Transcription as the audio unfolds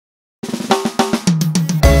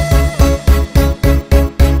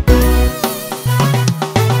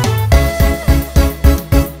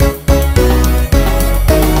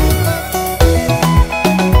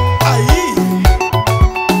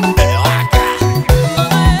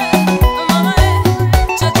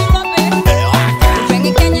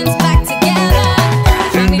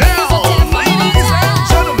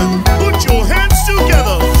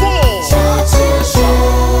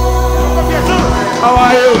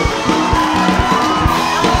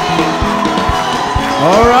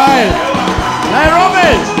All right. Nairobi.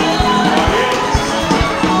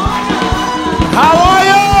 How are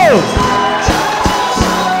you?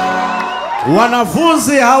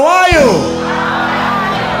 Wanafunzi, how are you?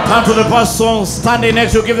 Turn to the person standing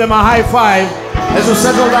next to you, give them a high five. As you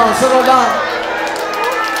settle down, settle down.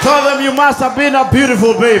 Tell them you must have been a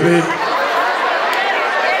beautiful baby.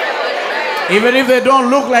 Even if they don't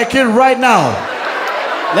look like it right now.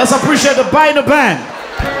 Let's appreciate the band.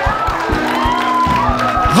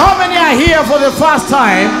 How many are here for the first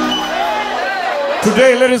time?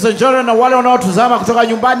 Today, ladies and gentlemen, na wale wanaotazama kutoka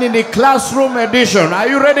nyumbani ni classroom edition. Are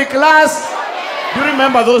you ready, class? Do you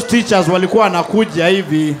remember those teachers walikuwa wanakuja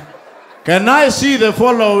hivi? Can I see the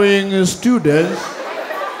following students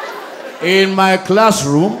in my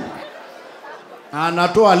classroom?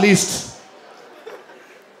 Anatoa list.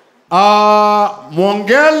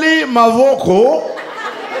 Mwongeli Mavoko,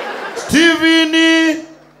 Steveni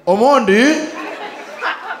Omondi,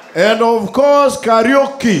 and of course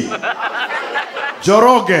Karaoke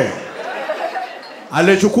Joroge.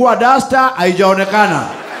 Alichukua duster,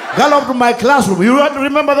 haijaonekana. Go up to my classroom. You want to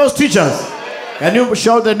remember those teachers? Can you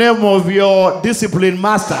shout the name of your discipline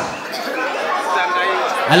master?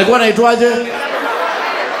 Alikuwa anaitwaje?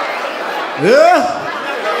 Yeah?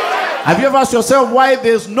 Have you ever asked yourself why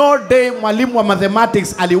there's no day mwalimu wa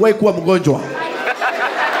mathematics aliwahi kuwa mgonjwa?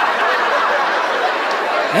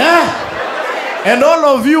 Yeah? And all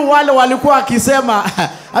of you wale walikuwa akisema,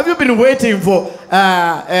 have you been waiting for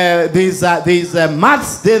there's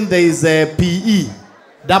maths, then there's PE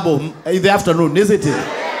double in the afternoon, isn't it?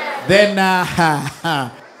 Then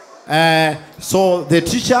so the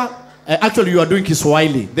teacher actually you are doing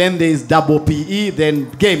Kiswahili, then there's double PE, then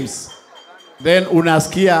games, then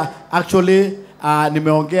unasikia actually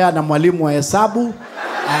nimeongea na mwalimu wa hesabu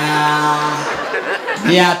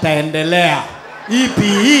ni ataendelea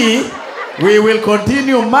PE. We will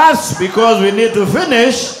continue maths because we need to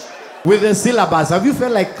finish with the syllabus. Have you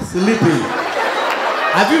felt like sleeping?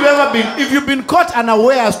 Have you ever been, if you've been caught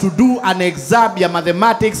unawares to do an exam ya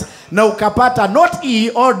mathematics na ukapata not E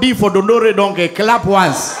or D for Dondore Donke, clap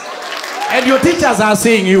once. And your teachers are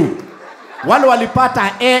saying you. Wale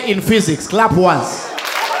walipata A in physics, clap once.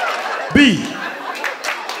 B,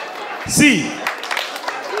 C,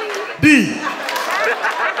 D,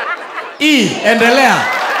 E,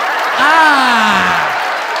 endelea.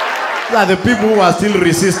 These are the people who are still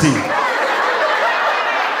resisting.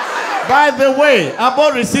 By the way,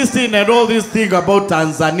 about resisting and all this thing about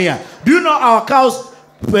Tanzania. Do you know our cows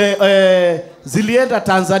zilienda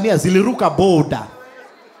Tanzania, ziliruka border.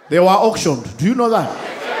 They were auctioned. Do you know that?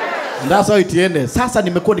 And that's how it ended. Sasa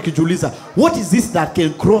nimekuwa nikijiuliza, what is this that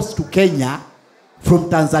can cross to Kenya from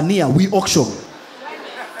Tanzania? We auction.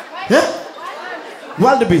 Yeah?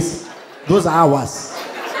 Wildebeest. Those are ours.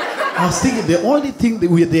 I was thinking the only thing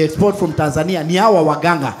that they export from Tanzania ni hawa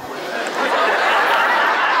waganga.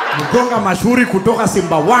 Mgonga mashuhuri kutoka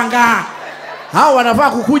Simbawanga. Hawa wanafaa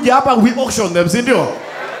kukuja hapa, we auction them, si ndio?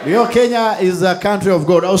 Because Kenya is a country of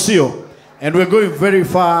God, also. And we're going very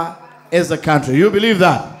far as a country. You believe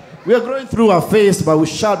that? We are going through a phase, but we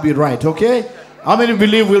shall be right, okay? How many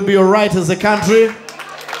believe we'll be all right as a country?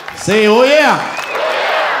 Say, oh yeah.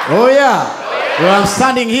 Oh yeah. Well, I'm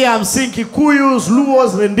standing here, I'm seeing Kikuyus,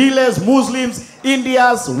 Luos, Rendiles, Muslims,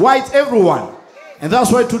 Indians, whites, everyone. And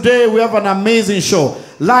that's why today we have an amazing show.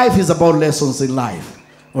 Life is about lessons in life.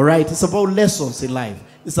 All right? It's about lessons in life.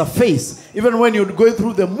 It's a phase. Even when you're going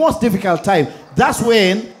through the most difficult time, that's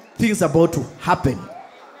when things are about to happen.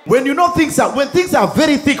 When you know when things are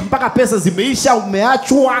very thick, mpaka pesa zimeisha,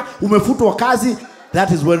 umeachwa, umefutwa kazi,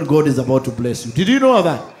 that is when God is about to bless you. Did you know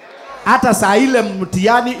that? Hata saa ile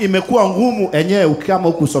mtihani imekuwa ngumu, enyewe kama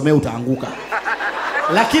ukusomea utaanguka.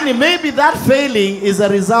 Lakini maybe that failing is a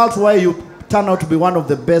result why you turn out to be one of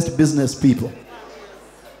the best business people.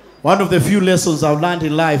 One of the few lessons I've learned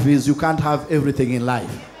in life is you can't have everything in life.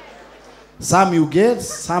 Some you get,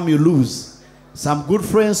 some you lose. Some good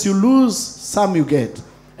friends you lose, some you get.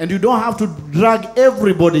 And you don't have to drag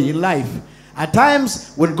everybody in life. At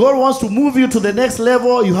times, when God wants to move you to the next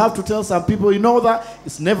level, you have to tell some people, you know that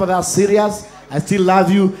it's never that serious. I still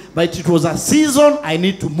love you, but it was a season I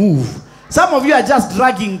need to move. Some of you are just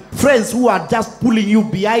dragging friends who are just pulling you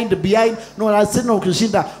behind. No, I said, no,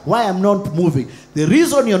 Krishinda, why I'm not moving? The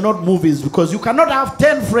reason you're not moving is because you cannot have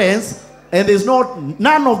 10 friends and there's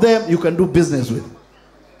none of them you can do business with.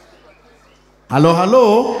 Hello,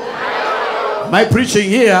 hello? Am I preaching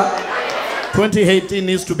here? 2018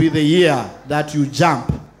 needs to be the year that you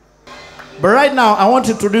jump. But right now, I want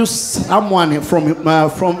to introduce someone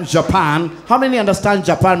from Japan. How many understand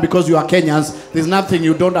Japan because you are Kenyans? There's nothing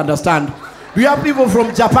you don't understand. We have people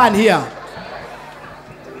from Japan here.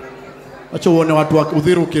 How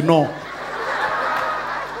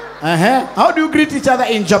do you greet each other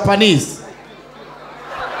in Japanese?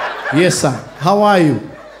 Yes, sir. How are you?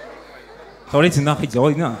 Hiya.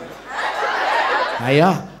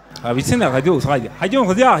 You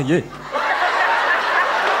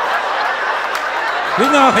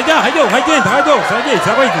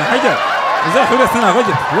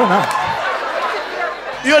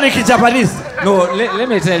speak Japanese? No, let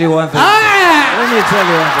me tell you one thing. Let me tell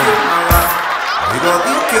you one thing.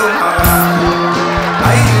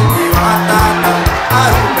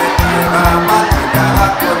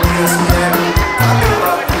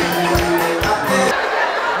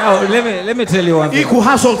 No, let me tell you one thing. Iku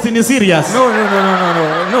hustle thing serious. No.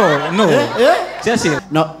 Just here.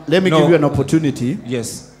 Now, let me give you an opportunity.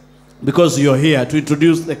 Yes. Because you're here to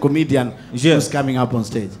introduce the comedian who's coming up on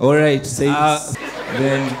stage. All right.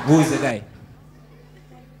 Then who's the guy?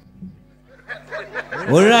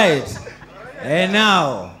 All right. And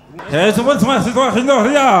now.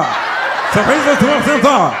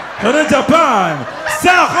 Japan.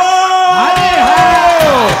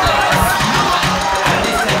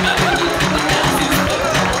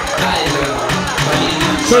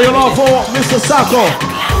 Show your love for Mr. Sako.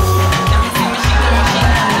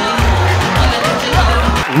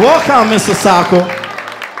 Welcome, Mr. Sako.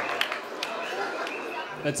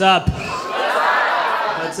 What's up?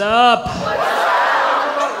 What's up?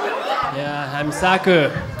 Yeah, I'm Saku.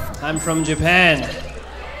 I'm from Japan.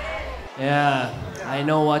 Yeah, I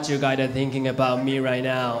know what you guys are thinking about me right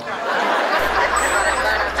now.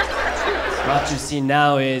 What you see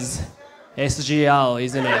now is SGL,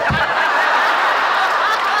 isn't it?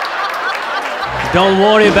 Don't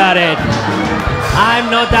worry about it. I'm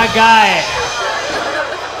not that guy.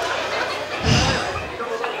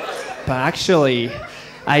 But actually,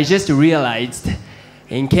 I just realized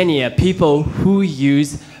in Kenya, people who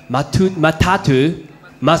use matatu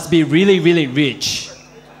must be really, really rich.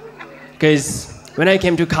 Because when I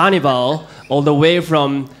came to Carnival, all the way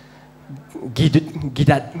from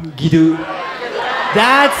Gidu.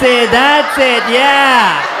 That's it,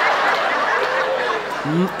 yeah.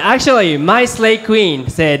 Actually, my slave queen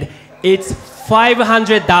said it's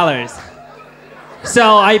 $500.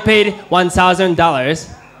 So I paid $1,000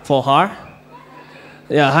 for her.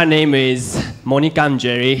 Yeah, her name is Monica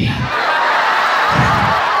Jerry.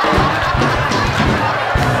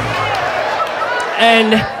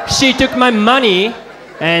 And she took my money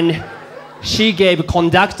and she gave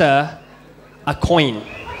conductor a coin.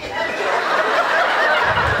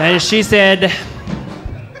 And she said,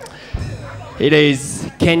 it is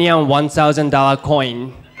Kenyan $1,000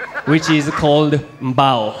 coin, which is called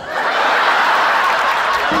mbao.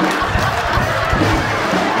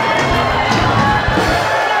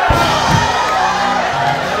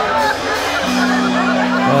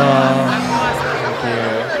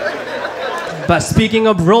 But speaking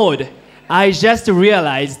of road, I just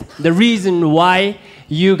realized the reason why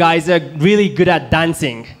you guys are really good at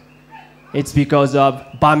dancing. It's because of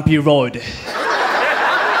bumpy road.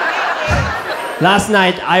 Last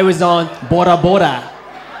night I was on Bora Bora.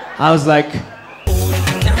 I was like, okay,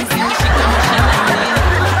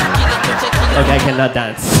 I cannot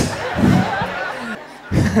dance.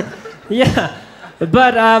 Yeah.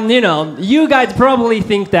 But, you know, you guys probably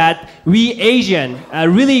think that we Asian are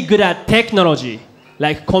really good at technology,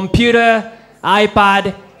 like computer,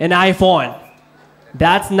 iPad, and iPhone.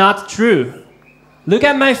 That's not true. Look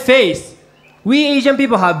at my face. We Asian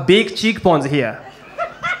people have big cheekbones here.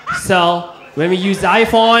 So, when we use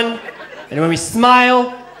iPhone, and when we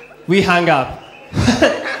smile, we hang up.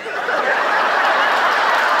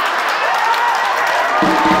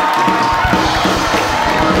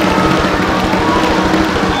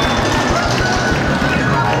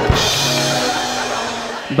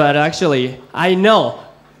 But actually, I know,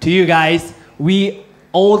 to you guys, we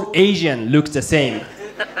old Asian look the same.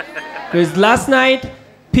 Because last night,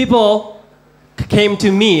 people came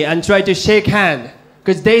to me and tried to shake hand,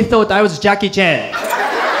 because they thought I was Jackie Chan.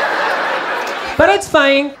 But it's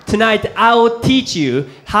fine. Tonight, I'll teach you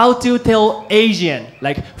how to tell Asian,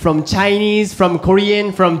 like from Chinese, from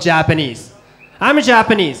Korean, from Japanese. I'm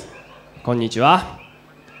Japanese. Konnichiwa.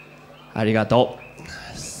 Arigato.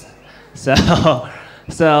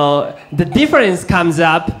 So the difference comes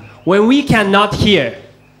up when we cannot hear.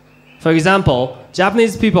 For example,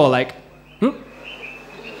 Japanese people are like,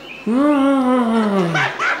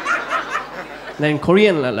 Then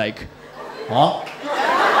Korean are like, huh?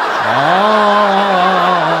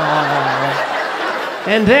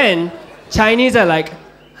 And then Chinese are like,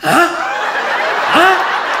 huh? Huh?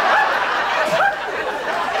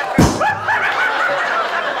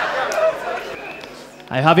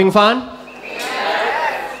 Are you having fun?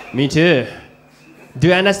 Yes. Me too. Do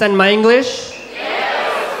you understand my English?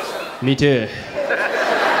 Yes. Me too.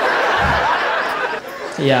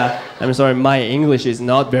 Yeah, I'm sorry, my English is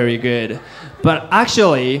not very good. But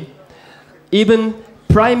actually, even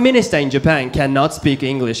Prime Minister in Japan cannot speak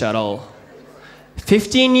English at all.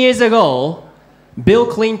 15 years ago, Bill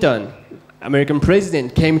Clinton, American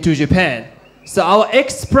president, came to Japan. So our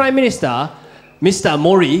ex-Prime Minister, Mr.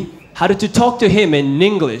 Mori, had to talk to him in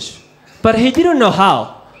English. But he didn't know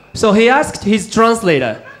how. So he asked his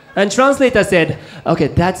translator. And translator said, okay,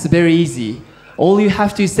 that's very easy. All you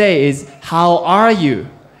have to say is, how are you?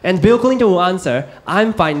 And Bill Clinton will answer,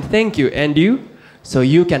 I'm fine, thank you. And you? So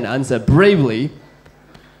you can answer bravely,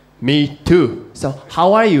 me too. So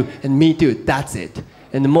how are you? And me too, that's it.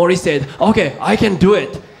 And Mori said, okay, I can do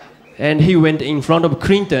it. And he went in front of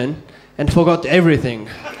Clinton and forgot everything.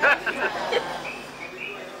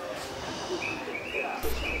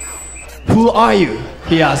 Who are you?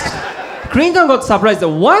 He asked. Clinton got surprised.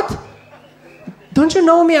 What? Don't you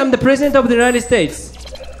know me? I'm the president of the United States.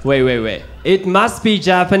 Wait. It must be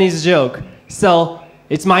Japanese joke. So,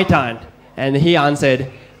 it's my turn. And he answered,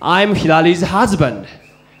 I'm Hilary's husband.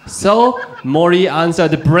 So, Mori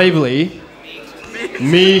answered bravely,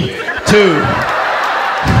 me too.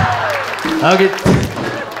 Okay,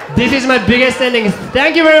 this is my biggest ending.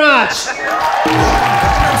 Thank you very much.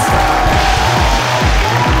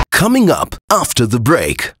 Coming up after the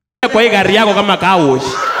break.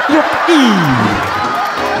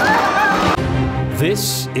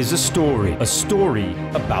 This is a story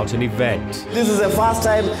about an event. This is the first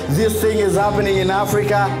time this thing is happening in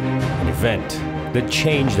Africa. An event that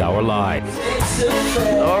changed our lives.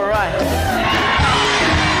 All right.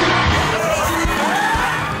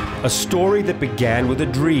 A story that began with a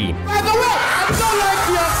dream. By the way, I don't like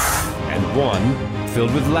this. And one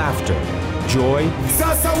filled with laughter, joy,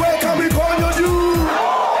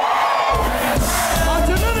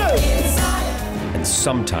 and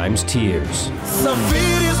sometimes tears.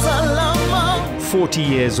 40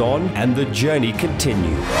 years on, and the journey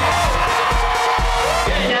continues.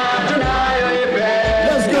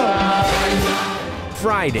 Let's go.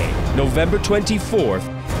 Friday, November 24th,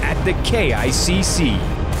 at the KICC.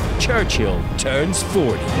 Churchill turns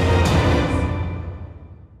 40.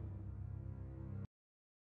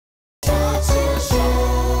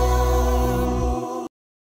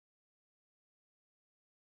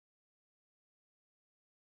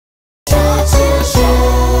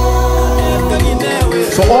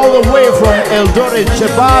 So all the way from Eldoret,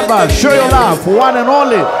 Chebaba, show your love for one and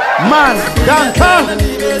only man, Duncan.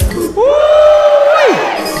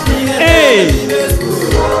 Hey!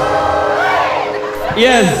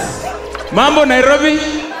 Yes. Mambo Nairobi?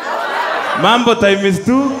 Mambo times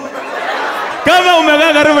 2? Kama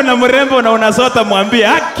umekaa karibu na mrembo na unasota mwambie,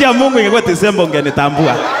 haki ya Mungu ingekuwa Desemba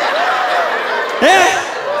ungenitambua.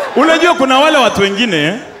 Unajua kuna wale watu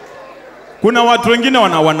wengine, kuna watu wengine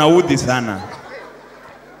wanaudhi sana.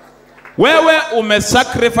 Wewe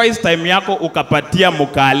umesacrifice time yako ukapatia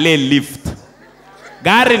mukale lift.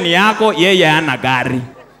 Gari ni yako, yeye hana gari.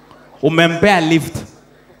 Umempea lift.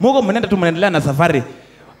 Mungu mnaenda tu mnaendelea na safari.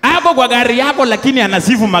 Ako kwa gari yako lakini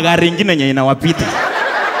anasifu magari mengine yenye inawapita.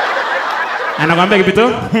 Anakuambia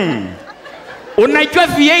kipito? Unajua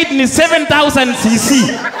V8 ni 7000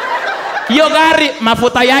 cc. Hiyo gari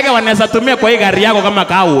mafuta yake wanaweza tumia kwa hii gari yako kama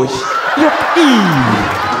car wash.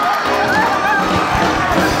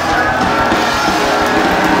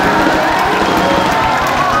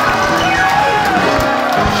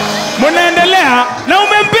 Munaendelea na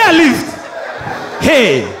umempea lift.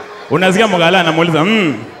 Hey, unasikia mgala anamuuliza,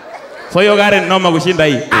 so hiyo gari ni noma kushinda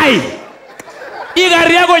hii. Ai! Hii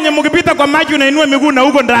gari yako yenye mkipita kwa maji unainua miguu na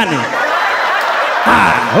huko ndani.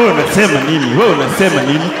 Wewe unasema nini? Wewe unasema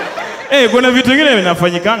nini? Kuna vitu vingine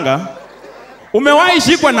vinafanyikanga. Umewahi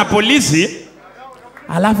shikwa na polisi,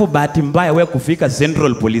 alafu bahati mbaya wewe kufika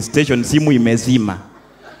Central Police Station simu imezima.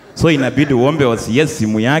 So inabidi uombe OCS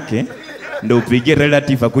simu yake ndio upigie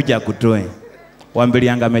relative akuja akutoe.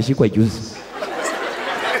 Waambilianga ameshikwa juzi.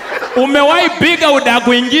 Umewahi piga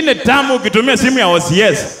udaku ingine tamu ukitumia simu ya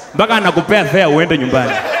OCS mpaka anakupea fare uende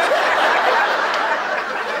nyumbani.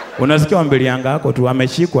 Unasikia waambilianga yako tu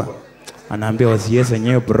ameshikwa. Anaambia OCS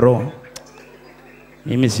yenyewe, bro,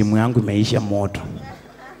 mimi simu yangu imeisha moto.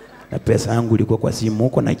 Na pesa yangu ilikuwa kwa simu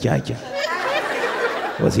huko na chacha.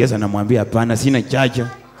 OCS anamwambia hapana, sina chacha.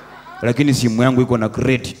 Lakini simu yangu iko na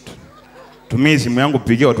credit. Tumia simu yangu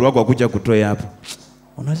pigia watu wako wakuja kutoa hapo.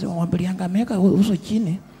 Unasema Wambilianga ameweka uso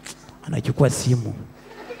chini, anachukua simu.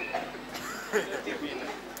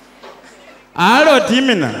 Halo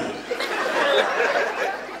Timina.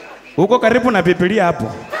 Uko karibu na Biblia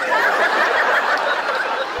hapo.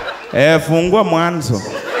 Fungua Mwanzo.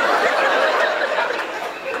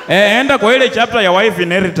 Enda kwa ile chapter ya wife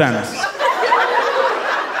inheritance.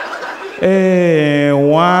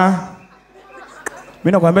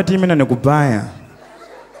 Mimi nakwambia Timina ni kubaya.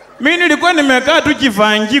 Mimi nilikuwa nimekaa tu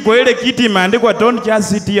kifanji kwa ile kiti imeandikwa don't just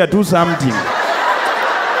sit here, do something.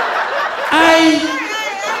 Ai.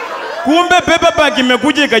 Kumbe pepa bag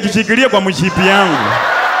imekuja ikajishikilia kwa mshipi yangu.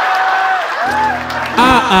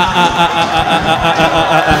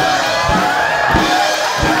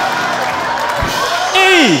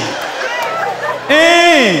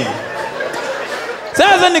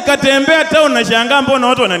 Sasa nikatembea town na shangaa mbona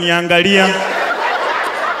watu wananiangalia.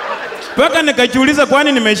 Paka nikajiuliza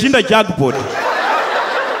kwani nimeshinda jackpot.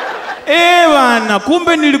 Bana,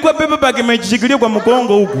 kumbe nilikuwa pepa bag imejishikilia kwa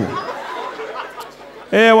mgongo huku.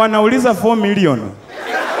 Wanauliza 4 million.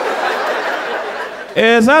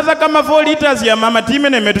 Sasa kama 4 liters ya mama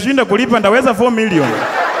Timina imetushinda kulipa ndaweza 4 million.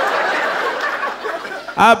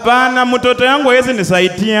 Hapana, mtoto yangu hawezi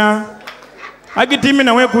nisaidia. Haki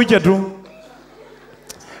Timina wewe kuja tu.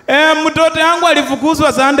 Mtoto yangu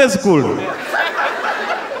alifukuzwa Sunday school.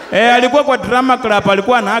 Alikuwa kwa drama club,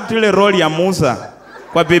 alikuwa ana act ile role ya Musa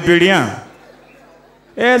kwa Biblia.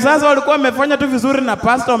 Sasa walikuwa wamefanya tu vizuri na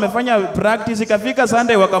pastor wamefanya practice, ikafika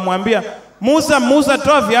Sunday wakamwambia, Musa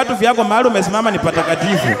toa viatu vyako mahali umesimama ni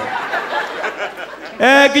patakatifu.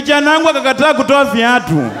 Kijana wangu akakataa kutoa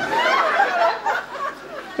viatu.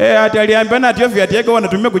 Ati aliambiana ati viatu yake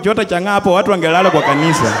wanatumia kuchota chang'aa hapo watu wangelala kwa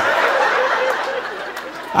kanisa.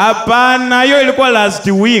 Hapana, hiyo ilikuwa last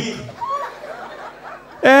week.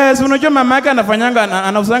 Si unajua mama yake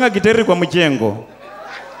anausanga kiteri kwa mchengo.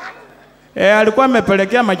 Alikuwa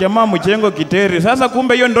amepelekea majamaa mchengo kiteri. Sasa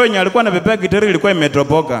kumbe hiyo ndoo yenye alikuwa anabebea kiteri ilikuwa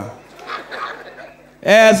imetoboka.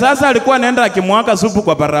 Sasa alikuwa anaenda akimwaka supu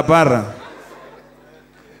kwa barabara.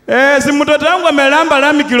 Si mtoto wangu amelamba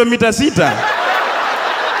lami kilomita 6.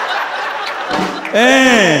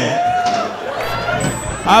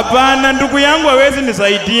 Hapana, ndugu yangu hawezi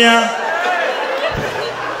nisaidia.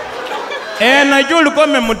 Najua ulikuwa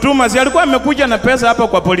umemtuma, si alikuwa amekuja na pesa hapa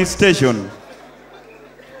kwa police station.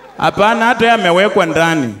 Hapana, hata yeye amewekwa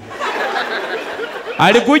ndani.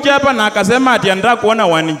 Alikuja hapa na akasema ati anataka kuona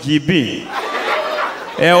 1 GB.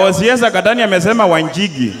 Osiesa Katani amesema 1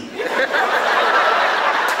 GB.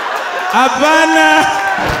 Hapana.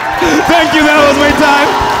 Thank you, that was my time.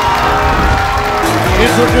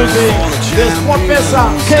 Introducing the SportPesa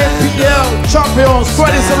KPL Champions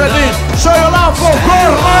 2017. Show your love for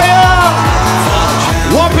Gor Mahia.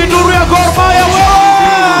 Wapinduria Gor Mahia.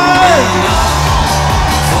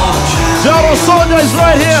 Jaro Sonia is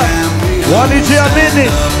right here. Wanijiamini.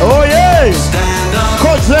 Oh yeah.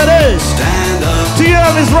 Coach Zere.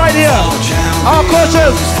 TM is right here. Our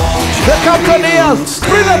coaches. The captainiers.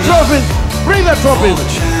 Bring the trophies. Bring the trophies.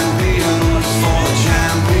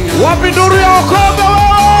 Wapinduria Okombe.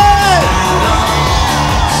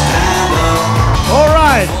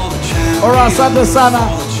 Alright. Alright, asante sana.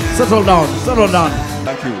 Settle down. Settle down.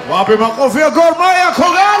 Thank you. Wapi makofi ya Gor Mahia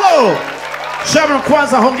Kogalo. Chairman,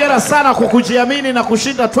 kwanza hongera sana kwa kujiamini na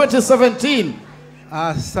kushinda 2017.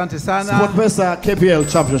 Asante sana. SportPesa KPL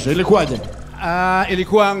Championship. Ilikuwaje?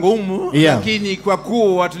 Ilikuwa ngumu, lakini kwa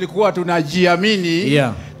kuwa tulikuwa tunajiamini,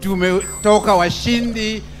 tumetoka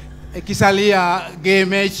washindi, kisalia game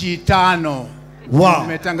mechi 5. Wow.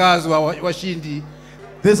 Tumetangazwa washindi.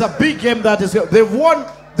 There's a big game that is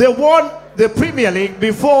they won the Premier League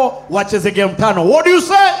before wacheze game 5. What do you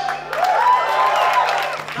say?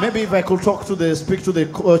 Maybe if I could speak to the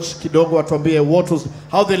coach kidogo atuambie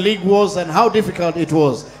how the league was and how difficult it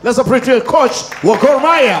was. Let's appreciate coach wa Gor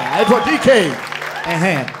Mahia, aitwa DK.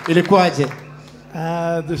 Ilikuwaje?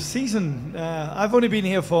 The season, I've only been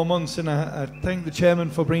here 4 months, and I thank the chairman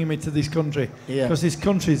for bringing me to this country, because this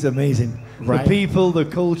country is amazing. Right. The people, the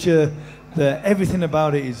culture, everything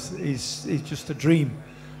about it is just a dream.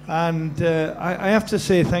 And I have to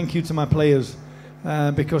say thank you to my players.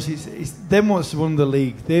 Because it's them what's won the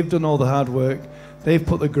league. They've done all the hard work. They've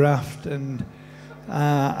put the graft, and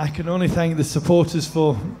I can only thank the supporters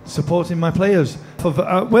for supporting my players.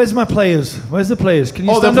 Where's my players? Where's the players? Can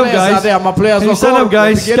you stand up, guys? Can you stand up,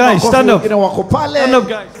 guys? Guys, stand up. Stand up,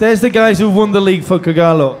 guys. There's the guys who won the league for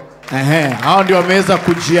Kogalo. Hao ndio wameweza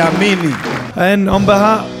kujiamini. And on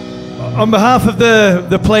behalf On behalf of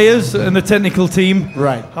the players and the technical team,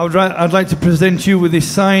 right? I'd like to present you with this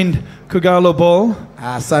signed Kogalo ball.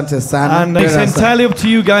 Asante sana. And it's entirely up to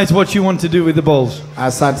you guys what you want to do with the balls.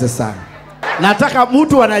 Asante sana. Nataka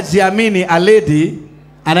mtu anajiamini, a lady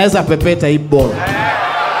anaweza pepeta hii ball.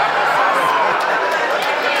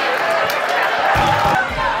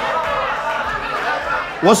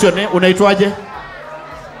 What's your name? Unaitwaje?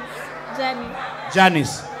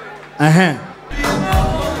 Janice.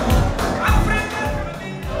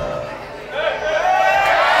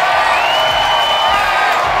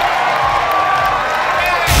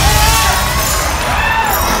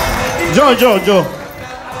 Joe.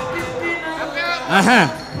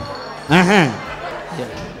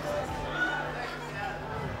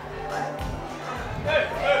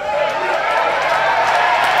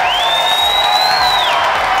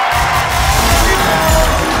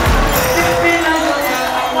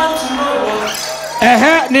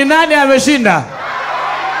 Ni nani ameshinda?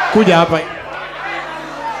 Kuja hapa.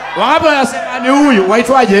 Wangapi wanasema ni huyu?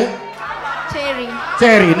 Waitwaje?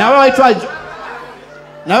 Terry. Na wewe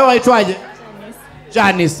waitwaje?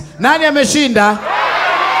 Janice. Nani ameshinda?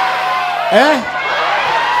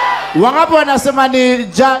 Wangapi wanasema ni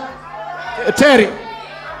Terry?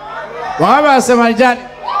 Wangapi wanasema ni Janice?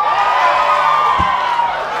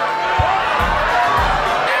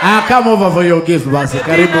 Come over for your gift, basi.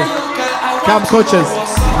 Karibu. Come coaches.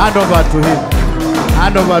 Hand over to him.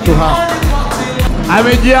 Hand over to her.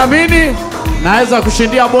 Amejiamini, naweza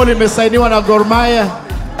kushindia boli imesainiwa na Gor Mahia.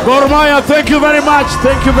 Gor Mahia, thank you very much.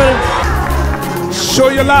 Thank you very much.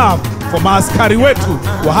 Show your love for maaskari wetu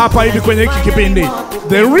wa hapa hivi kwenye hiki kipindi.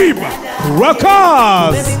 The River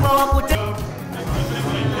Rockers.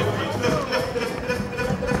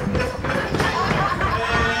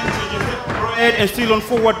 And still on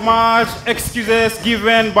forward march, excuses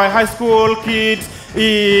given by high school kids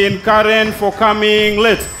in Karen for coming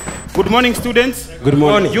late. Good morning, students. Good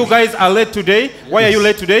morning. You guys are late today. Why are you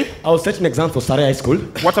late today? I was setting an exam for Sarai High School.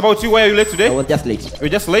 What about you? Why are you late today? I was just late. You're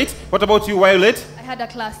just late? What about you? Why are you late? I had a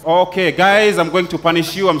class. Okay, guys, I'm going to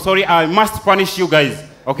punish you. I'm sorry, I must punish you guys.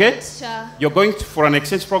 Okay? Sure. You're going for an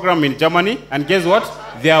exchange program in Germany, and guess what?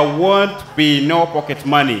 There won't be no pocket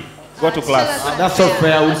money. Go to class. That's not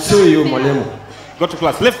fair. I will sue you, Malemo. Go to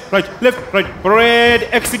class. Left, right. Parade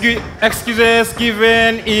excuses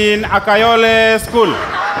given in Akayole School.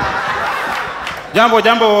 Jambo,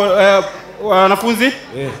 wanafunzi?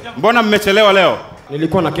 Mbona mmechelewa leo?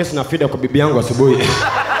 Nilikuwa na kesi na FIDA kwa bibi yangu asubuhi.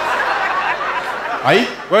 Hai?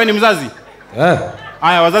 Wewe ni mzazi?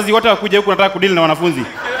 Haya, wazazi wote wakuja huku nataka kudili na wanafunzi.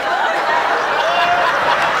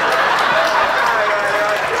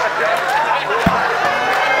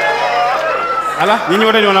 Ala, nyinyi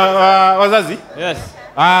wote ni wazazi? Yes.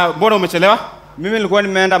 Mbona umechelewa? Mimi nilikuwa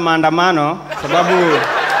nimeenda maandamano sababu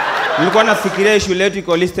nilikuwa nafikiria shule yetu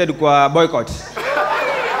iko listed kwa boycott.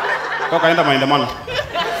 Toka enda maandamano.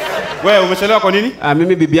 Wewe umechelewa kwa nini?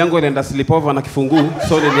 Mimi bibi yangu inaenda sleepover na kifunguu,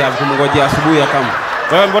 so nilimngojea asubuhi ya kama.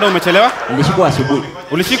 Wewe mbona umechelewa? Nilishikwa asubuhi.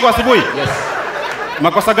 Ulishikwa asubuhi? Yes.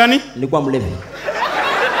 Makosa gani? Nilikuwa mlevi.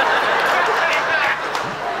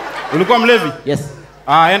 Ulikuwa mlevi? Yes.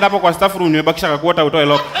 Enda hapo kwa staff room, nimebakisha kakuota utoe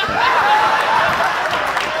lock.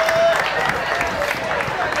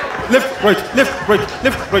 Left,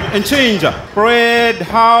 right, and change. Parade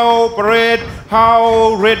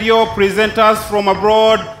how radio presenters from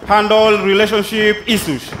abroad handle relationship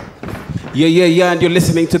issues. Yeah, and you're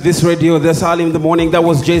listening to this radio, this early in the morning. That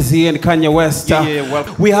was Jay-Z and Kanye West. Well,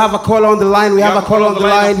 we have a caller on the line. We have a caller on the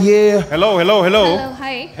line here. Hello. Hello,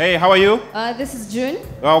 hi. Hey, how are you? This is June.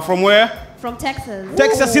 From where? From Texas.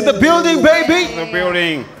 Texas in the building, baby. The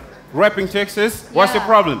building. Rapping Texas. What's your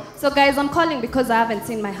problem? So guys, I'm calling because I haven't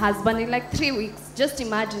seen my husband in like 3 weeks. Just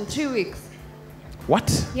imagine, 3 weeks. What?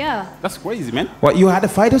 Yeah. That's crazy, man. What, you had a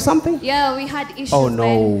fight or something? Yeah, we had issues. Oh,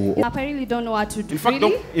 no. I really don't know what to do.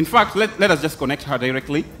 In fact, let us just connect her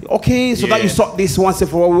directly. Okay, so that you sort this once and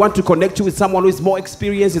for all. We want to connect you with someone who is more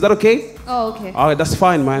experienced. Is that okay? Oh, okay. All right, that's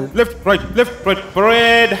fine, man. Left, right.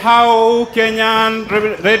 Parade how Kenyan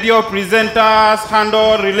radio presenters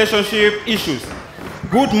handle relationship issues.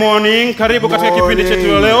 Good morning. Karibu katika kipindi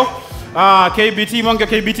chetu leo. KBT, Monge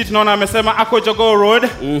KBT tunaona amesema ako Jogoo Road.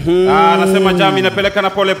 Anasema jam inapeleka na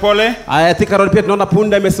pole pole. I think road pia tunaona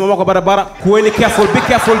punda imesimama kwa barabara. Kuweni careful, be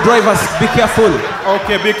careful drivers, be careful.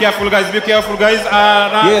 Okay, be careful guys.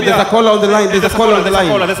 Yeah, there's a caller on the line. There's a caller on the line.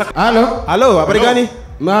 Hello, habari gani?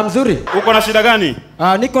 Mzuri. Uko na shida gani?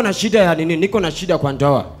 Niko na shida ya nini? Niko na shida kwa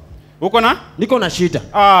ndoa. Uko na? Niko na shida.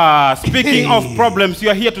 Speaking of problems, you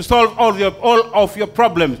are here to solve all of your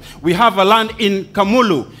problems. We have a land in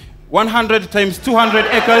Kamulu, 100 times 200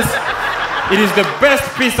 acres. It is the best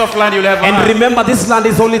piece of land you'll ever have. And remember, this land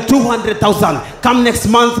is only 200,000. Come next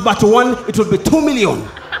month, but one, it will be 2 million.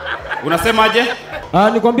 Unasemaje?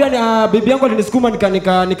 Nikwambia bibi yangu alinisukuma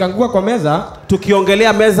nikaangua kwa meza.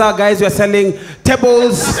 Tukiongelea meza, guys, we are selling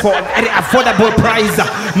tables for very affordable price.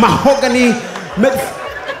 Mahogany.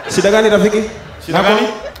 Shida gani rafiki? Shida gani?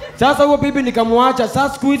 Sasa huo bibi nikamwacha.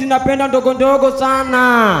 Sasa siku hizi napenda ndogo ndogo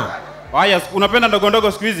sana. Haya, unapenda ndogo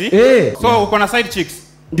ndogo siku hizi? So uko na side chicks?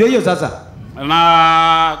 Ndio hiyo sasa.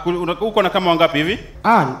 Na uko na kama wangapi hivi?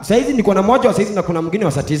 Sasa hizi niko na moja, sasa hizi na kuna mwingine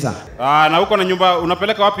wa saa 9. Na uko na nyumba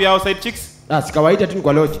unapeleka wapi hao side chicks? Si kawaida tu ni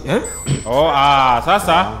kwa lodge,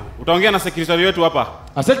 Sasa utaongea na secretary wetu hapa.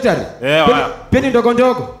 Secretary? Peni ndogo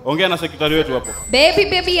ndogo. Ongea na secretary wetu hapo.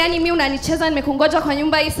 Baby, yani mimi unanicheza, nimekungoja kwa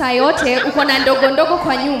nyumba hii saa yote, uko na ndogo ndogo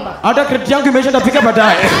kwa nyumba. Hata credit yangu imeisha, ndapika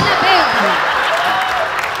baadaye.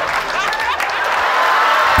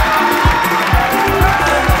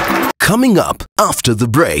 Coming up after the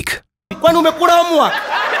break. Kwani umekula homework?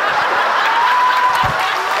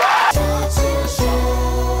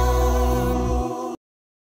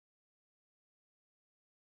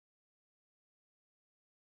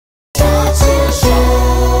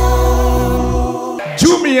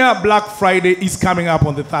 Jumia Black Friday is coming up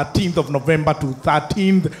on the 13th of November to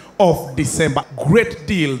 13th of December. Great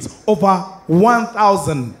deals, over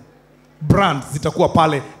 1,000 brands zitakuwa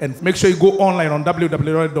pale, and make sure you go online on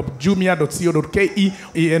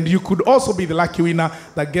www.jumia.co.ke, and you could also be the lucky winner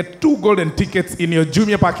that get 2 golden tickets in your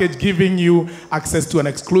Jumia package, giving you access to an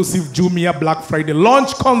exclusive Jumia Black Friday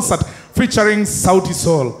launch concert featuring Sauti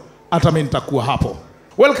Sol. Hata mimi nitakuwa hapo.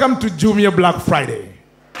 Welcome to Jumia Black Friday.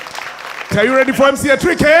 Are you ready for MC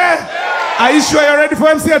Tricky? Are you sure you're ready for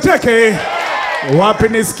MC Tricky? Wapi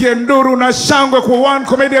nisikie nduru na shangwe kwa one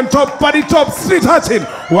comedian top party top street hatching,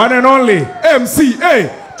 one and only MCA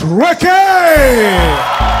Tricky.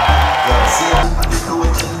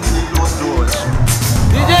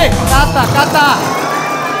 DJ, kata.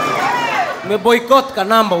 Me boycott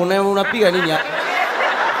kanamba, unapiga nini hapa?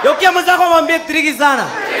 Yokia mzako mwambie Tricky sana.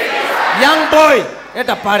 Young boy,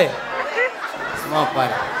 eta pale. Simama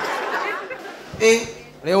pale.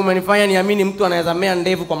 Leo umenifanya niamini mtu anaweza mea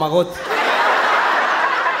ndevu kwa magoti.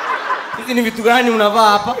 Hizi ni vitu gani unavaa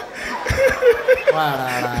hapa?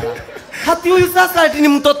 Hati huyu sasa ati ni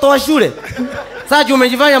mtoto wa shule. Sasa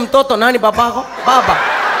umejifanya mtoto, nani babako? Baba.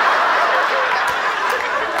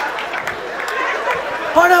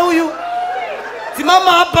 Bwana huyu.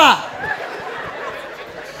 Simama hapa.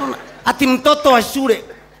 Ati mtoto wa shule.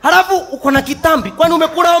 Halafu uko na kitambi. Kwani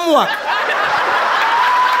umekula homework?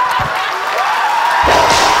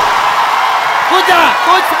 Kuja,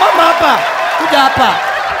 mama hapa. Kuja hapa.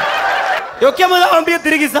 Yokia mwana ambia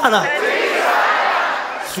Tricky sana.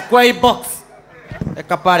 Chukua hii box.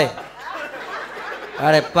 Eka pale.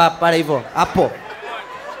 Pale hivyo. Hapo.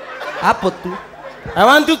 Hapo tu. I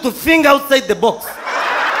want you to think outside the box.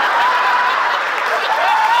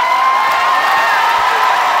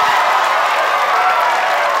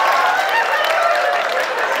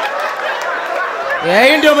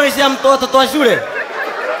 Hii ndio maisha ya mtoto wa shule.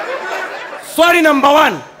 Swali number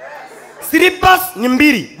 1. Slippers ni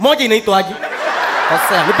 2. Moja inaitwa aje?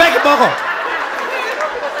 Sasa, nipeke boko.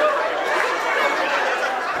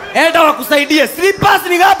 Enda wakusaidie. Slippers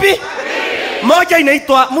ni ngapi? 2. Moja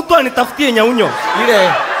inaitwa, mtu anitafutie nyaunyo. Ile.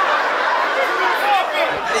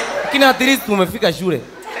 Kina at least umefika shule.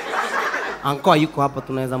 Anko yuko hapa,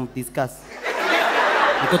 tunaweza mdiscuss.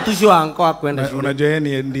 Niko tujua anko akwenda shule. Unajua yeye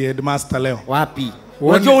ndiye headmaster leo. Wapi?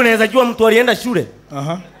 Unajua unaweza jua mtu alienda shule?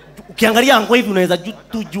 Ukiangalia anko hivi unaweza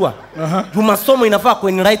tujua. Juu masomo inafaa ku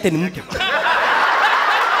enlighten mtu.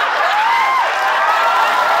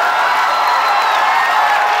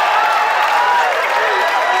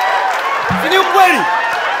 Ni ukweli.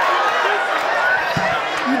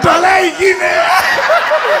 Mtala ingine.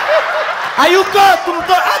 Ayuko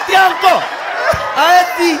tumto ati anko.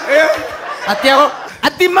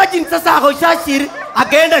 Ati imagine sasa ako Churchill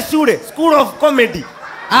akaenda shule, School of Comedy.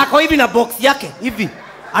 Ako hivi na box yake hivi.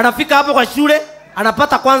 Anafika hapo kwa shule,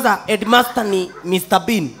 anapata kwanza headmaster ni Mr.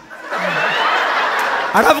 Bean.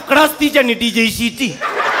 Alafu class teacher ni DJ Shiti.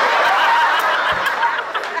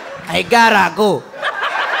 I gotta go.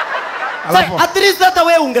 At least hata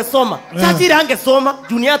wewe ungesoma. Churchill angesoma,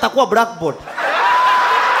 junior atakuwa blackboard.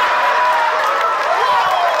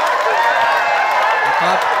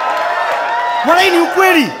 Mwana ni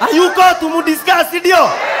ukweli. Ayuko tumudiscuss ndio.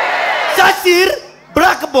 Churchill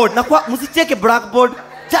blackboard na kwa msicheke blackboard.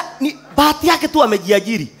 Ni bahati yake tu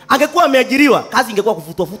amejiajiri. Angekuwa ameajiriwa, kazi ingekuwa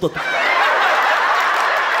kufutwa tu.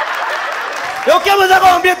 Yokia mzako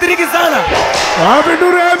mwambie Tricky sana. Wapi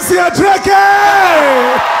nuru MC Tricky?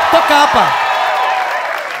 Toka hapa.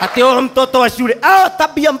 Ati wewe mtoto wa shule.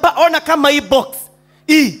 Tabia mbaya. Ona kama hii box.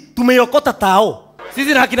 Hii tumeiokota tao.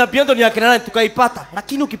 Sisi na akina Piento ni akina nani tukaipata.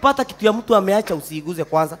 Lakini ukipata kitu ya mtu ameacha usiiguze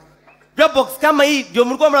kwanza. Pia box kama hii ndio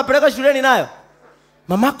mlikuwa mnapeleka shuleni nayo.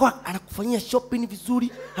 Mamako anakufanyia shopping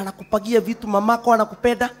vizuri, anakupagia vitu, mamako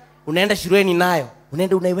anakupenda, unaenda shuleni nayo.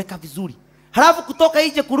 Unaenda unaiweka vizuri. Halafu kutoka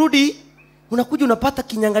nje kurudi, unakuja unapata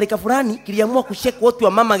kinyangalika fulani kiliamua kushake what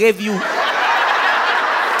your mama gave you.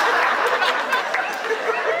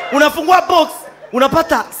 Unafungua box,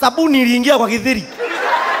 unapata sabuni iliingia kwa kidheri.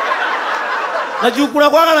 Na juu kuna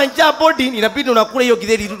kuanga na njaa body, inabidi unakula hiyo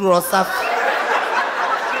kidheri tu ndio safi.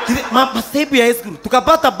 Masebu ya school,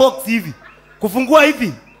 tukapata box hivi. Kufungua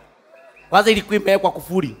hivi. Kwanza ilikuwa imewekwa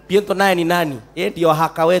kufuri. Piento naye ni nani? Yeye ndio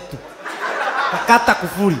haka wetu. Kakata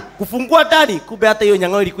kufuri. Kufungua ndani, kumbe hata hiyo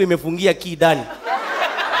nyang'ao ilikuwa imefungia key ndani.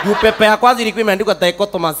 Juu pepe ya kwanza ilikuwa imeandikwa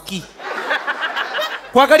dichotomous key.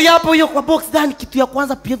 Kuangalia hapo hiyo kwa box ndani, kitu ya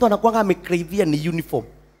kwanza Piento anakuanga amecravia ni uniform.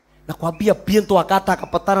 Na kuambia Piento akata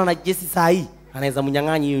akapatana na Jesse saa hii, anaweza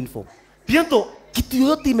mnyang'anya hiyo uniform. Piento kitu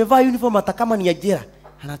yote imevaa uniform hata kama ni ya jela,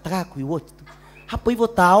 anataka kuiwatch tu. Hapo hivyo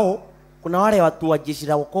tao kuna wale watu wa jeshi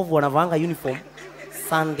la wokovu wanavanga uniform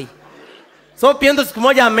Sunday. So Piento siku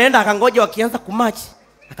moja ameenda akangoja wakianza kumatch.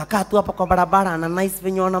 Akakaa tu hapa kwa barabara ana nice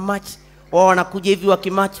venye wana match. Wao wanakuja hivi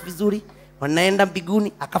wakimatch vizuri, wanaenda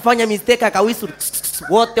mbinguni. Akafanya mistake akawisuru.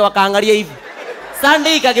 Wote wakaangalia hivi.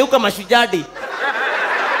 Sunday ikageuka Mashujaa Day.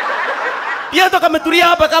 Piento kametulia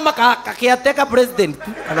hapa kama kakiateka president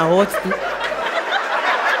tu. Ana watch tu.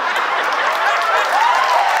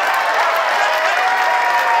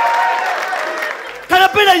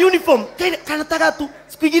 Kanapenda uniform. Kanataka tu.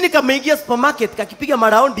 Siku ingine kameingia supermarket kakipiga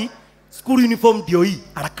maraundi. School uniform ndio hii.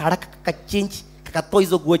 Haraka kakachange. Kakatoa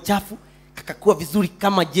hizo nguo chafu. Kakakuwa vizuri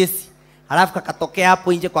kama Jesse. Halafu kakatokea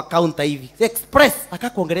hapo nje kwa counter hivi. Express.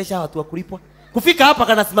 Akakuongelesha watu wa kulipwa. Kufika hapa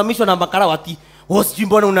kanasimamishwa na makara wati. Sijui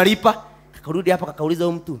mbona unalipa. Kakarudi hapa kakauliza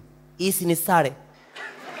huyo mtu. Hii si ni sare?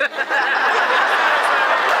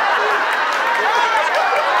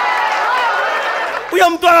 Huyo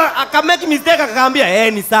mtu akamake mistake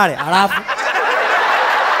akaambia ni sare. Halafu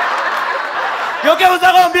yoke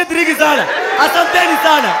uzako mbie triki sana. Asanteni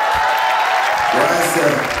sana.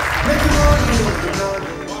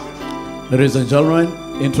 Ladies and gentlemen,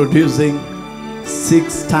 introducing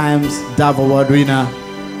 6 times Dove Award winner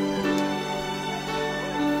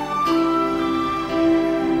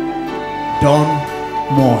Don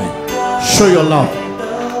Moy. Show your love.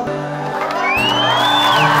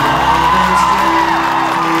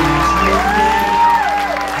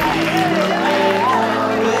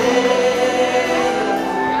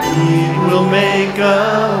 Will make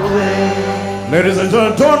a way. Ladies and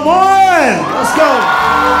gentlemen, Don Moy. Let's go.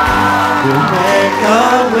 Will make a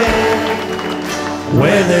way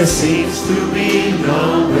where there seems to be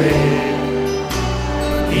no way.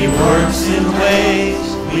 He works in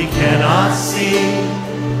ways we cannot see.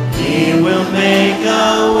 He will make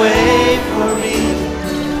a way for me.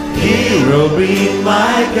 He will be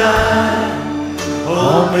my God.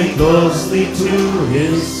 Hold me closely to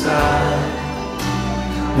his side.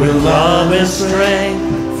 With love and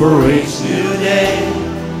strength for each new day,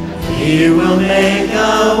 he will make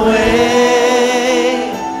a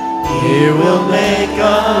way. He will make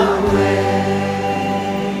a way.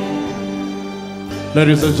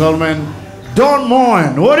 Ladies and gentlemen, Don Moy.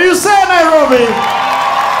 What do you say, Nairobi?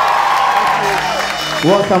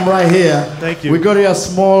 Welcome right here. Thank you. We got here a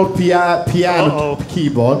small piano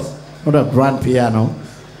keyboard, not a grand piano.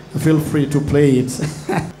 Feel free to play it.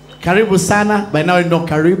 Karibu sana. By now you know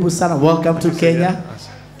Karibu sana. Welcome to Kenya.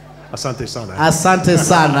 Asante sana. Asante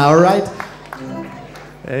sana. All right.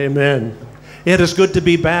 Amen. It is good to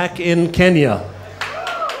be back in Kenya.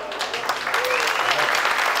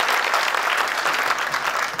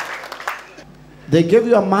 They gave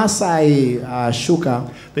you a Maasai shuka.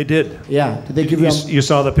 They did. Yeah. Did they give you? You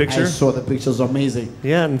saw the picture? I saw the pictures. Amazing.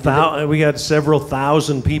 Yeah, and we had several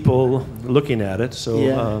thousand people looking at it.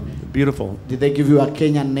 So beautiful. Did they give you a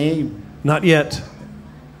Kenyan name? Not yet.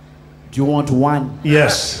 Do you want one?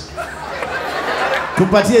 Yes.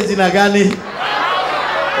 Tupatie jina gani?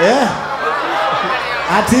 Yeah.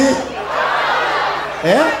 Ati?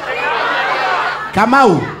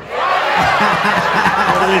 Kamau.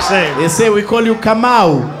 What do they say? They say we call you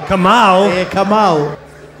Kamau. Kamau? Kamau.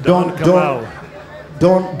 Don Kamau.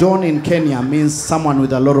 Don in Kenya means someone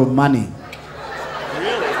with a lot of money.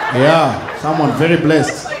 Really? Yeah, someone very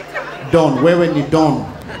blessed. Don, wewe ni Don.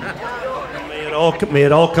 May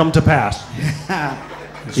it all come to pass.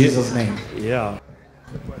 In Jesus' name. Yeah.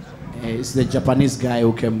 It's the Japanese guy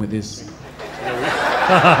who came with this.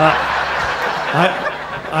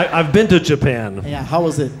 I've been to Japan. Yeah, how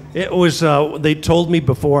was it? It was, they told me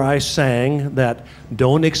before I sang that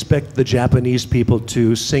don't expect the Japanese people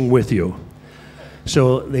to sing with you.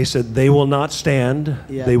 So they said they will not stand,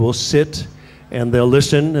 they will sit, and they'll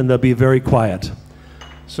listen, and they'll be very quiet.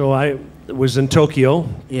 So I was in Tokyo,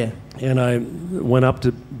 and I went up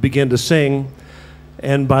to begin to sing,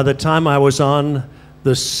 and by the time I was on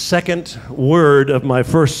the second word of my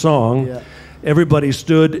first song, everybody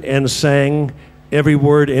stood and sang every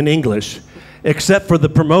word in English, except for the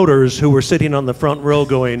promoters who were sitting on the front row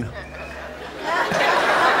going...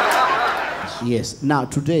 Yes. Now,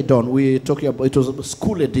 today, Don, we're talking about, it was a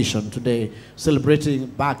school edition today, celebrating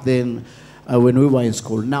back then when we were in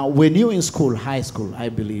school. Now, when you were in school, high school, I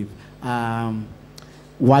believe,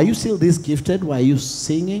 were you still this gifted? Were you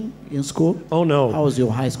singing in school? Oh, no. How was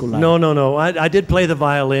your high school life? No. I did play the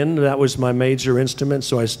violin. That was my major instrument,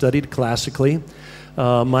 so I studied classically.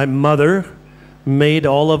 My mother made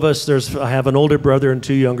all of us, I have an older brother and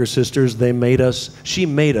 2 younger sisters. She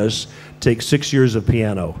made us take 6 years of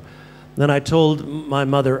piano. Then I told my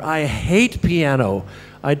mother, I hate piano.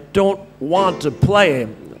 I don't want to play.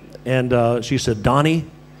 And she said, Donnie,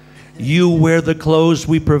 you wear the clothes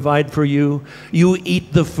we provide for you. You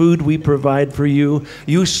eat the food we provide for you.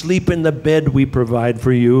 You sleep in the bed we provide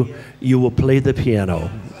for you. You will play the piano.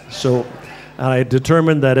 So I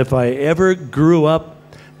determined that if I ever grew up,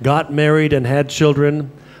 got married, and had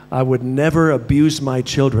children, I would never abuse my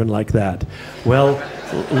children like that. Well,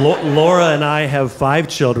 Laura and I have 5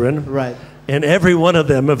 children. Right. And every one of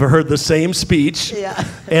them have heard the same speech. Yeah.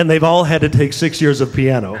 And they've all had to take 6 years of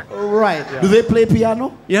piano. Right. Yeah. Do they play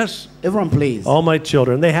piano? Yes. Everyone plays. All my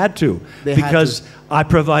children. They had to. They because had to. I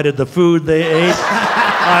provided the food they ate.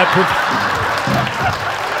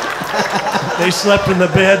 They slept in the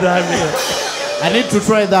bed. I need to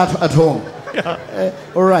try that at home. Yeah.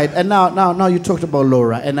 All right, and now you talked about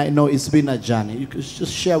Laura, and I know it's been a journey. You could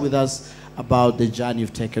just share with us about the journey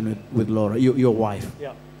you've taken with Laura, your wife.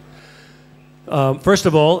 Yeah. First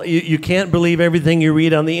of all, you can't believe everything you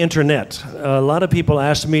read on the internet. A lot of people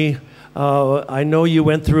ask me, I know you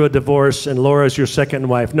went through a divorce and Laura's your second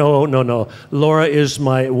wife. No. Laura is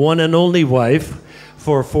my one and only wife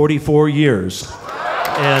for 44 years.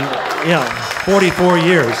 And yeah, 44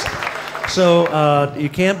 years. So you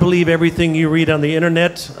can't believe everything you read on the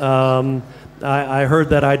internet. I heard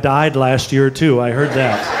that I died last year too. I heard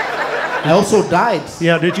that. I also died.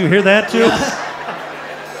 Yeah, did you hear that too?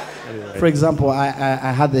 For example, I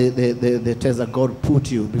had the test that God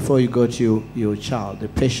put you before you got your child, the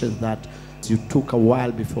patience that you took a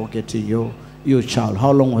while before getting your child.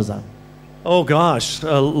 How long was that? Oh gosh,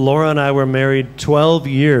 Laura and I were married 12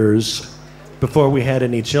 years before we had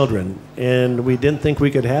any children, and we didn't think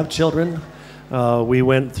we could have children. We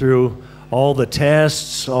went through all the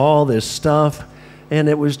tests, all this stuff, and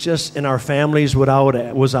it was just in our families would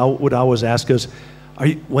always ask us,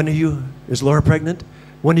 is Laura pregnant?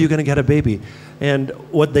 When are you going to get a baby? And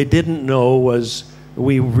what they didn't know was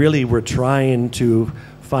we really were trying to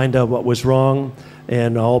find out what was wrong,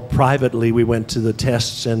 and all privately we went to the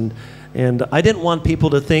tests, and I didn't want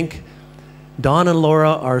people to think Don and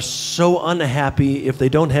Laura are so unhappy. If they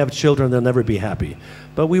don't have children, they'll never be happy.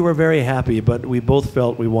 But we were very happy, but we both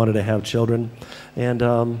felt we wanted to have children. And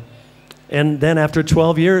then after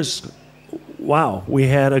 12 years, wow, we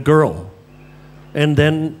had a girl. And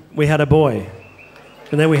then we had a boy.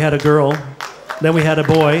 And then we had a girl. Then we had a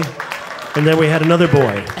boy. And then we had another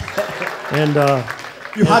boy. And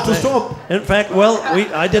you had to stop. In fact,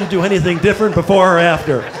 I didn't do anything different before or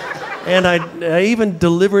after. And I even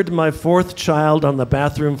delivered my 4th child on the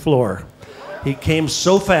bathroom floor. He came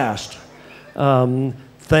so fast.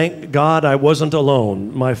 Thank God I wasn't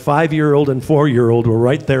alone. My 5-year-old and 4-year-old were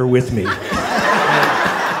right there with me.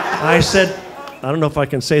 I said, I don't know if I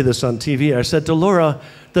can say this on TV. I said to Laura,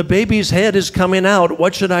 the baby's head is coming out.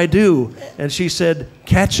 What should I do? And she said,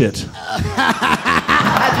 catch it. Did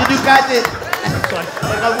you catch it?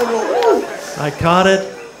 I caught it,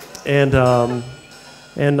 and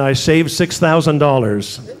I saved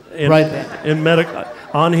 $6,000. Right. In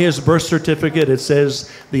on his birth certificate, it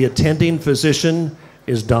says the attending physician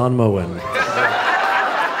is Don Moen.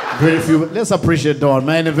 Let's appreciate Don,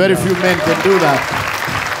 man. Very few men can do that.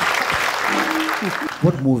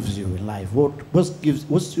 What moves you in life? What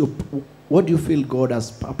do you feel God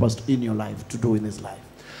has purposed in your life to do in His life?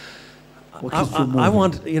 I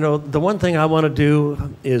want, the one thing I want to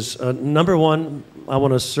do is, number one, I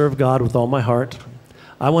want to serve God with all my heart.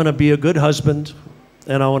 I want to be a good husband,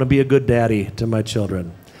 and I want to be a good daddy to my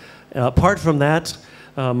children. Apart from that,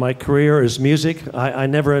 my career is music. I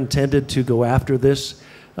never intended to go after this.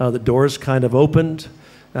 The doors kind of opened,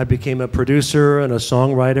 I became a producer and a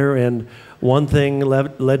songwriter, and one thing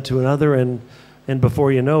led to another, and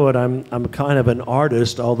before you know it, I'm kind of an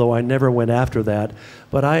artist, although I never went after that.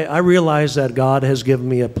 But I realize that God has given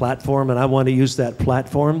me a platform, and I want to use that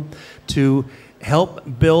platform to help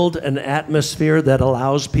build an atmosphere that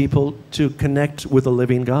allows people to connect with a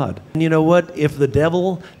living God. And you know what? If the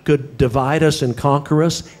devil could divide us and conquer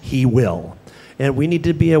us, he will. And we need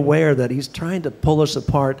to be aware that he's trying to pull us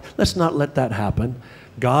apart. Let's not let that happen.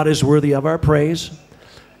 God is worthy of our praise.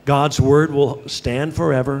 God's word will stand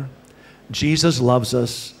forever. Jesus loves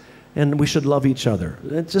us, and we should love each other.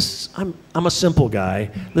 I'm a simple guy.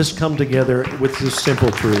 Let's come together with this simple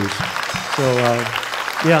truths. So,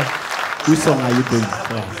 yeah. Which song are you doing?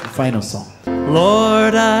 Final song.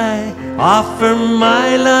 Lord, I offer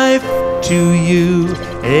my life to you,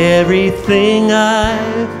 everything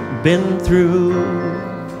I've been through.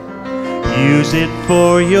 Use it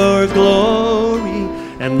for your glory,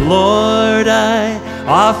 and Lord, I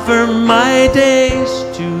offer my days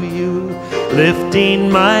to you,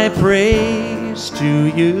 lifting my praise to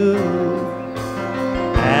you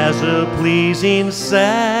as a pleasing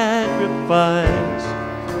sacrifice.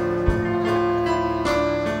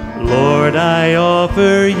 Lord, I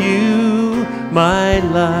offer you my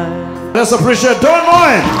life. Let's appreciate Don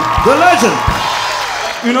Moen, the legend.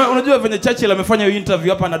 You know, unajua venye Churchill amefanya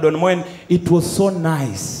interview hapa na Don Moen, it was so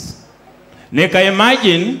nice. Nika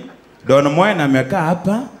imagine Don Moen amekaa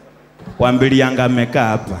hapa, Wambilianga amekaa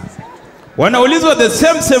hapa. Wanaulizwa the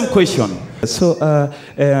same question. So,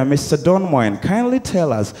 Mr. Don Moen, kindly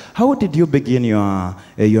tell us, how did you begin your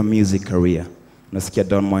music career? Nasikia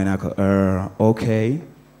Don Moen ako, okay.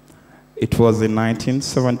 It was in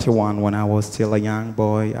 1971 when I was still a young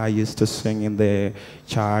boy. I used to sing in the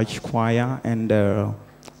church choir, and the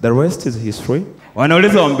rest is history.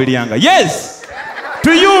 Wanauliza Wambilianga, yes,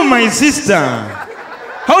 to you, my sister.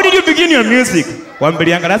 How did you begin your music?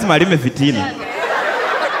 Wambilianga, lazima alime fitina.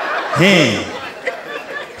 Hey,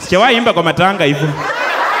 sijawahi imba kwa matanga hivyo.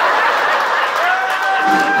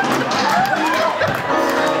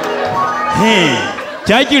 Hey.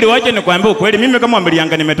 Churchill, wacha nikwambie ukweli, mimi kama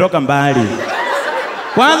Wambilianga nimetoka mbali.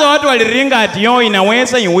 Kwanza watu waliringa ati yo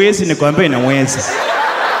inaweza iwezi, nikwambie inaweza.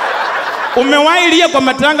 Umewahi lia kwa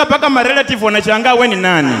matanga paka ma relative wanashangaa wewe ni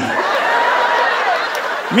nani?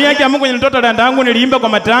 Mimi yake Mungu nilitoto dada yangu niliimba kwa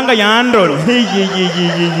matanga ya Andol.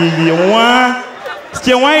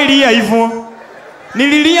 Sijawahi lia hivyo.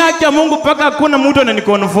 Nililia yake Mungu paka hakuna mtu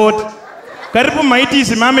ananiconfort. Karibu maiti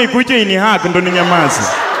isimame ikuje inihaki ndo ninyamaze.